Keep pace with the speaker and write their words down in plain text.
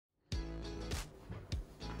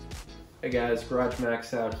Hey guys, Garage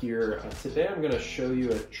Max out here. Today I'm going to show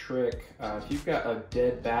you a trick. If you've got a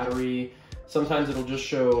dead battery, sometimes it'll just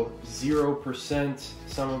show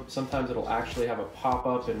 0%. Sometimes it'll actually have a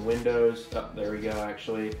pop-up in Windows. Oh, there we go,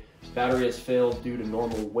 actually. Battery has failed due to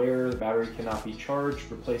normal wear. The battery cannot be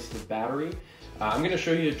charged. Replace the battery. I'm going to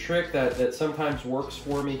show you a trick that sometimes works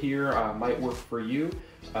for me here, might work for you.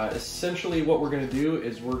 Essentially what we're going to do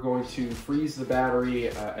is we're going to freeze the battery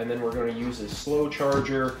and then we're going to use a slow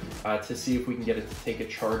charger to see if we can get it to take a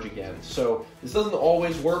charge again. So this doesn't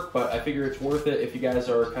always work, but I figure it's worth it if you guys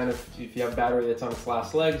are if you have a battery that's on its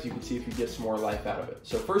last legs, you can see if you get some more life out of it.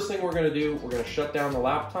 So first thing we're going to do, we're going to shut down the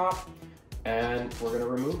laptop and we're going to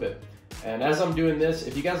remove it. And as I'm doing this,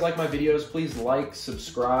 if you guys like my videos, please like,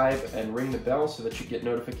 subscribe, and ring the bell so that you get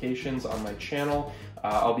notifications on my channel.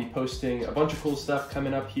 I'll be posting a bunch of cool stuff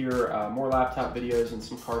coming up here, more laptop videos and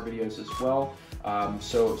some car videos as well.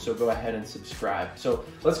 So go ahead and subscribe. So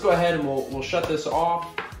let's go ahead and we'll shut this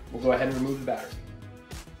off. We'll go ahead and remove the battery.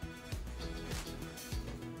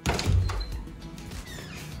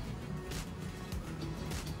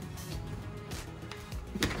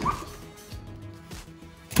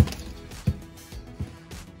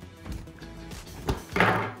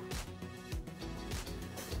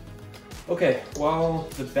 Okay, while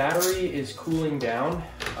the battery is cooling down,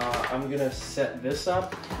 I'm gonna set this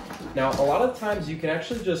up. Now, a lot of times you can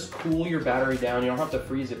actually just cool your battery down. You don't have to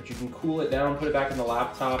freeze it, but you can cool it down, put it back in the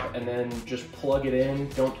laptop, and then just plug it in.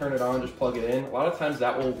 Don't turn it on, just plug it in. A lot of times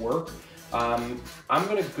that will work. I'm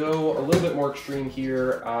gonna go a little bit more extreme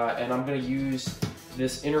here, and I'm gonna use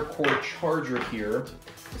this inner core charger here.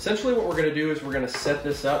 Essentially what we're gonna do is we're gonna set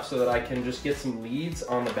this up so that I can just get some leads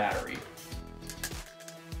on the battery.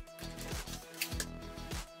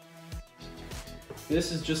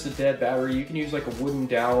 This is just a dead battery. You can use like a wooden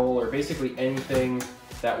dowel or basically anything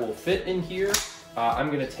that will fit in here. I'm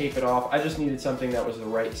gonna tape it off. I just needed something that was the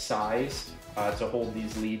right size to hold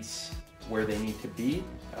these leads where they need to be.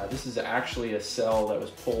 This is actually a cell that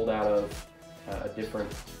was pulled out of a different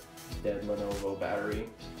dead Lenovo battery.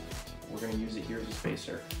 We're gonna use it here as a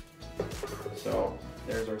spacer. So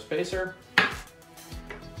there's our spacer.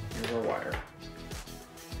 Here's our wire.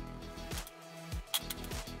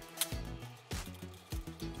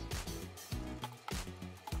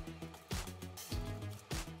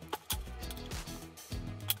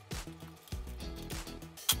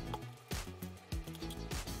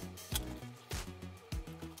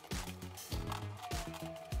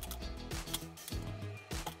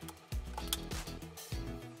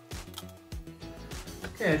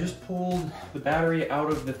 Okay, I just pulled the battery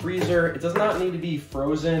out of the freezer. It does not need to be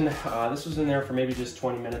frozen. This was in there for maybe just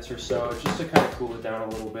 20 minutes or so, just to kind of cool it down a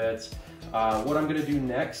little bit. What I'm gonna do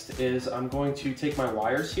next is I'm going to take my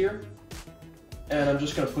wires here and I'm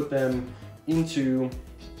just gonna put them into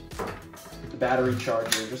the battery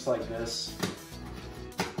charger, just like this.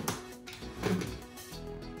 So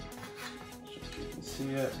you can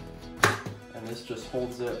see it. And this just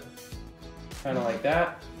holds it kind of like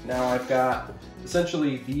that. Now I've got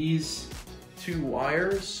essentially these two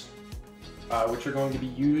wires, which are going to be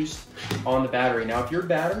used on the battery. Now, if your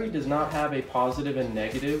battery does not have a positive and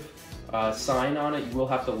negative sign on it, you will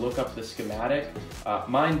have to look up the schematic.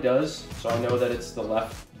 Mine does, so I know that it's the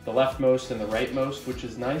leftmost and the rightmost, which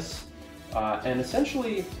is nice. And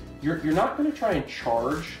essentially, you're not going to try and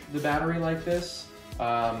charge the battery like this.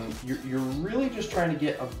 You're really just trying to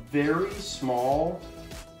get a very small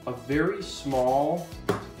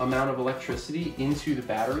amount of electricity into the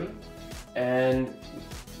battery, and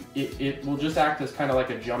it will just act as kind of like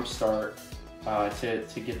a jump start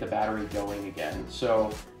to get the battery going again. So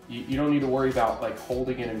you don't need to worry about like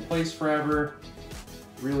holding it in place forever.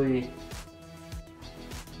 Really,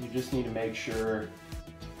 you just need to make sure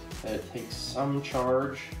that it takes some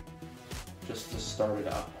charge just to start it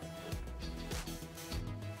up.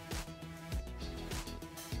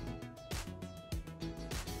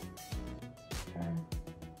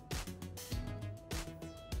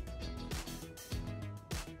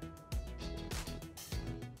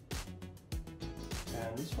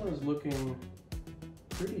 And this one is looking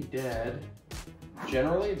pretty dead.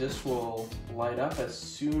 Generally, this will light up as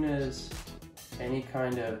soon as any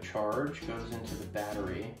kind of charge goes into the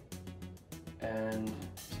battery. And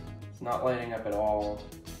it's not lighting up at all,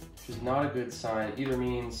 which is not a good sign. It either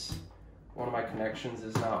means one of my connections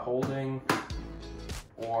is not holding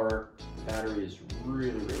or the battery is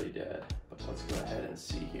really, really dead. But let's go ahead and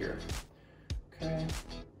see here. Okay.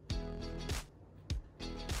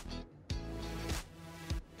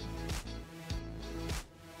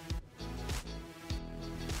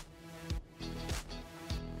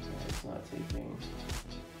 It's not taking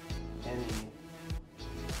any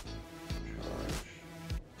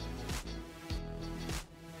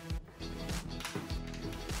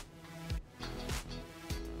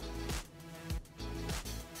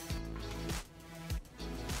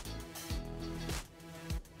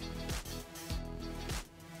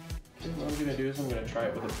Okay, what I'm going to do is I'm going to try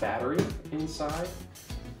it with a battery inside.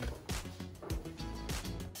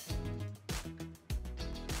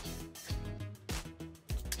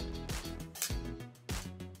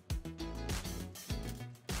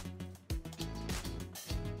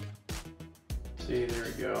 See, there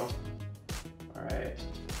we go. All right.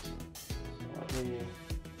 Let me.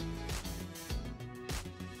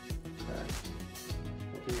 Okay.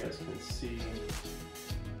 Hope you guys can see.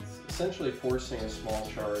 It's essentially forcing a small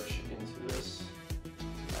charge into this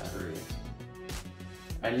battery.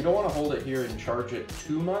 And you don't want to hold it here and charge it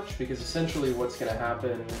too much, because essentially what's going to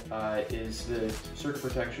happen is the circuit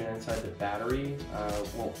protection inside the battery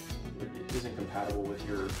it isn't compatible with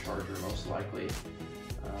your charger, most likely. You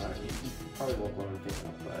probably won't blow anything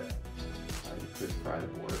up, but you could fry the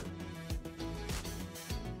board.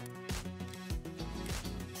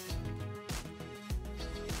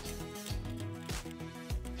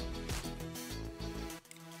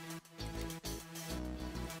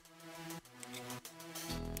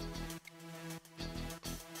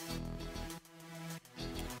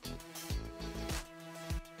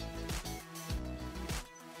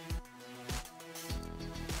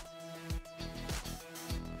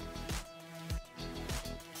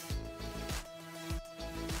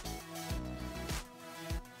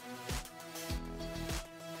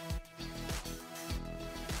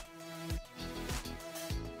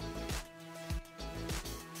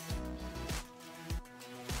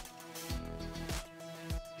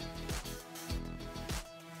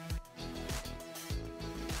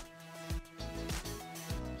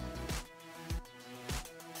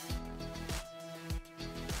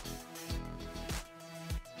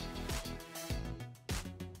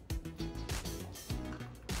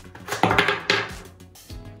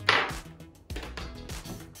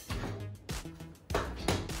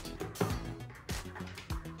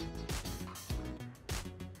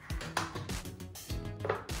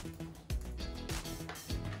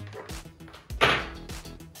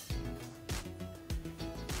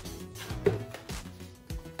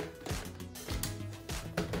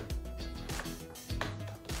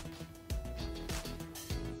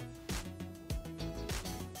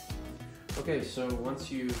 Okay, so once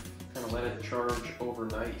you've kind of let it charge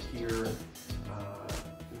overnight here,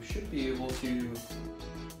 you should be able to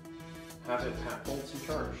have it hold some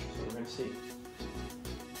charge. So we're going to see.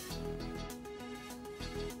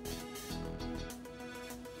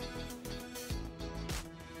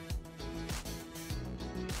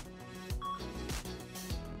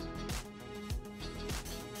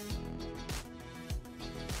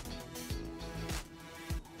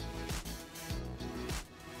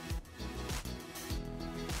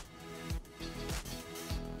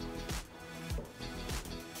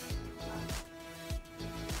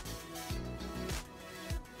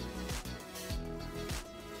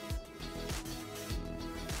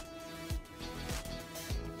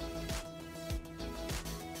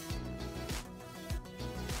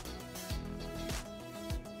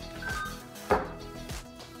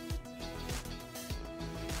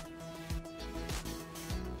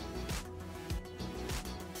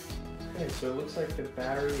 Okay, so it looks like the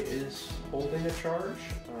battery is holding a charge.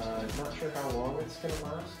 Not sure how long it's going to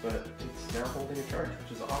last, but it's now holding a charge,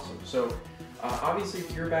 which is awesome. So obviously,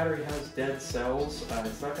 if your battery has dead cells,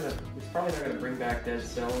 it's probably not going to bring back dead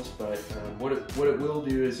cells. But what it will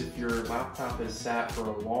do is, if your laptop is sat for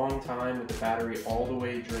a long time with the battery all the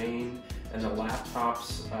way drained, and the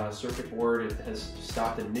laptop's circuit board has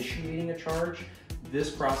stopped initiating a charge, this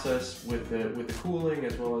process with the cooling,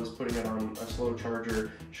 as well as putting it on a slow charger,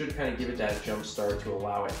 should kind of give it that jump start to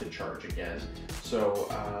allow it to charge again. So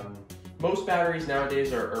most batteries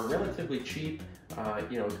nowadays are relatively cheap,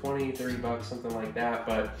 you know, 20, 30 bucks, something like that.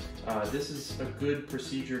 But this is a good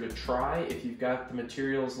procedure to try if you've got the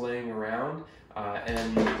materials laying around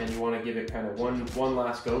and you want to give it kind of one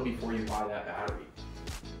last go before you buy that battery.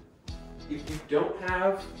 If you don't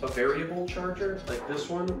have a variable charger like this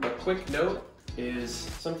one, a quick note is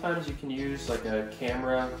sometimes you can use like a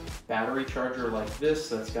camera battery charger like this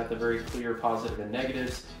that's got the very clear positive and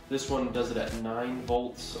negatives. This one does it at 9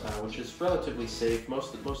 volts, which is relatively safe.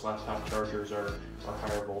 Most laptop chargers are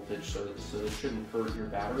higher voltage, so this shouldn't hurt your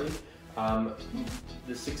battery.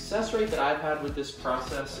 The success rate that I've had with this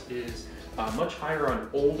process is much higher on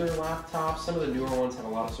older laptops. Some of the newer ones have a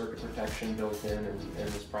lot of circuit protection built in, and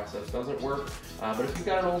this process doesn't work. But if you've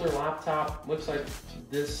got an older laptop, looks like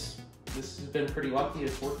this has been pretty lucky.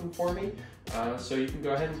 It's working for me, so you can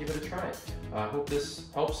go ahead and give it a try. I hope this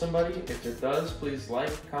helps somebody. If it does, please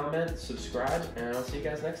like, comment, subscribe, and I'll see you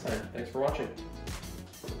guys next time. Thanks for watching.